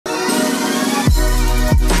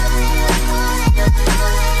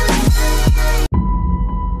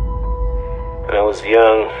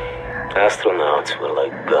young, astronauts were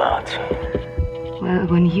like gods. Well,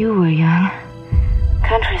 when you were young,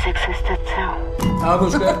 countries existed too.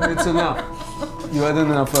 Agushka, it's enough. You had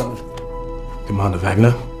enough of it. Commander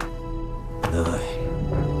Wagner? No.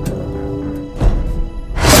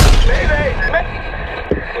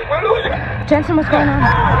 Jensen, what's going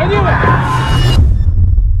on?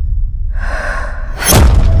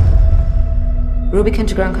 Rubikon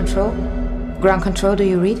to ground control. Ground control, do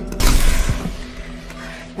you read?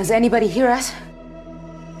 Does anybody hear us?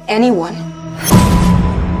 Anyone?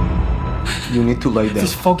 You need to lay down.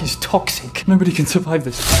 This fog is toxic. Nobody can survive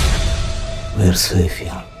this. We're safe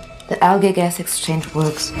here. The algae gas exchange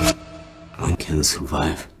works. I can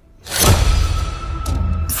survive.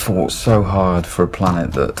 Fought so hard for a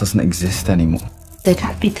planet that doesn't exist anymore. They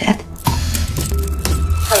can't be dead.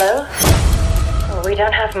 Hello? Oh, we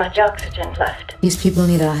don't have much oxygen left. These people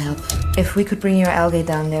need our help. If we could bring your algae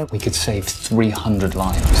down there, We could save 300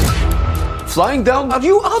 lives. Flying down? Are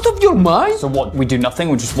you out of your mind? So what, we do nothing?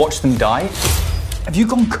 We just watch them die? Have you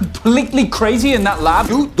gone completely crazy in that lab?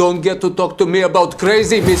 You don't get to talk to me about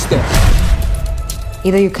crazy, mister.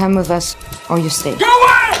 either you come with us or you stay. Go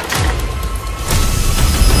away!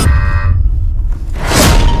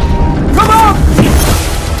 Come on!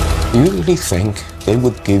 You really think they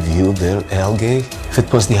would give you their algae if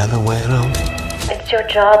it was the other way around? It's your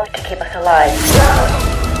job to keep us alive.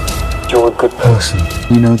 You're a good person.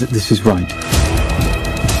 You know that this is right.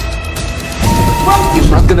 Well,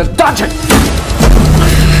 you're not gonna dodge it!